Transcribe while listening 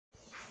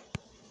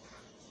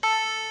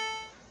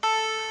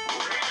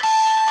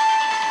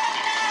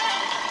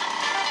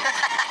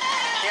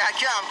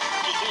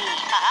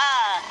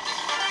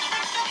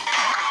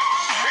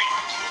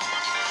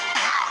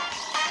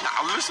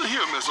Listen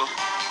here, mister.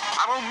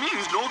 I don't mean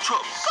no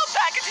trouble. Go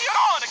back into your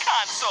own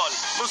console.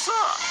 But, sir,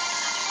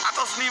 I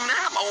doesn't even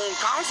have my own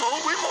console.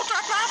 We're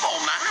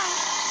multi-platform now.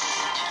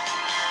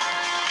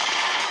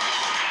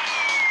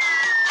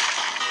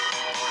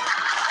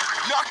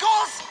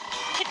 Knuckles?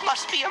 It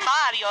must be a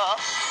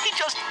Mario. He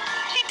takes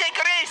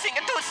racing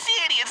too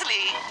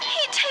seriously.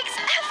 He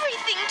takes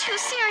everything too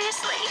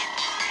seriously.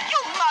 You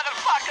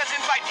motherfuckers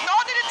invite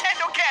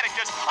non-Nintendo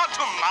characters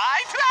onto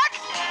my track?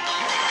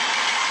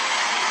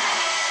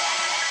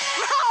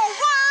 Oh,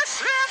 what's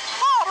it?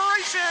 Auto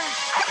racing.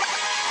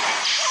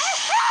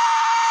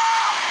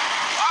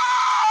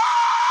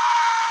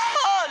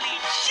 Holy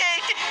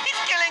shit! He's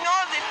killing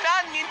all the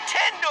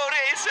non-Nintendo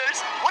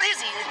racers. What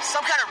is he?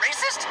 Some kind of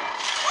racist?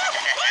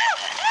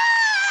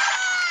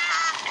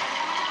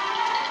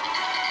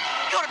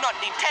 You're not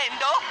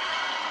Nintendo.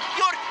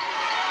 You're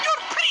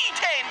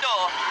Pretendo.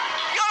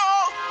 You're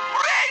all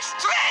race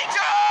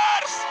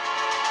strangers.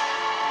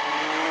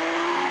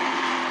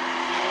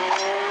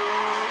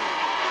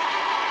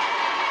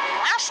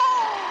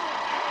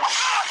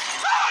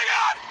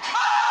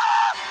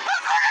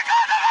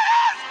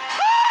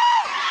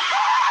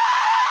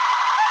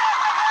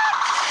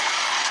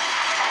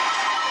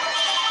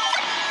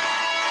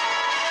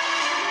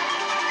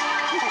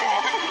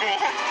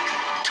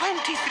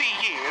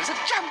 Years of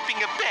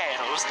jumping of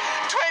barrels.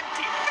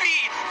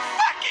 23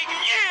 fucking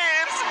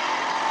years!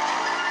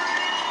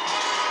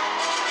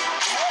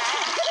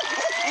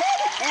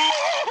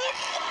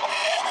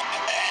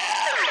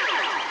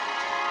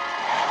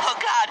 Oh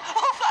God!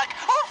 Oh fuck!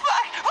 Oh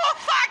fuck! Oh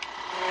fuck!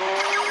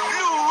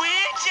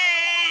 Luigi!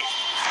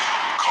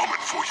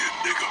 Coming for you,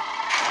 nigga.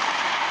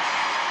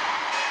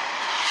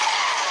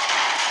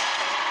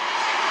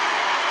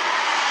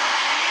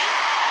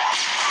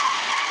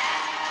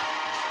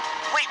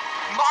 Wait,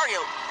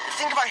 Mario,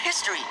 think of our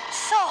history.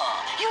 So,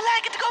 you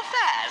like it to go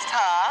fast,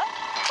 huh?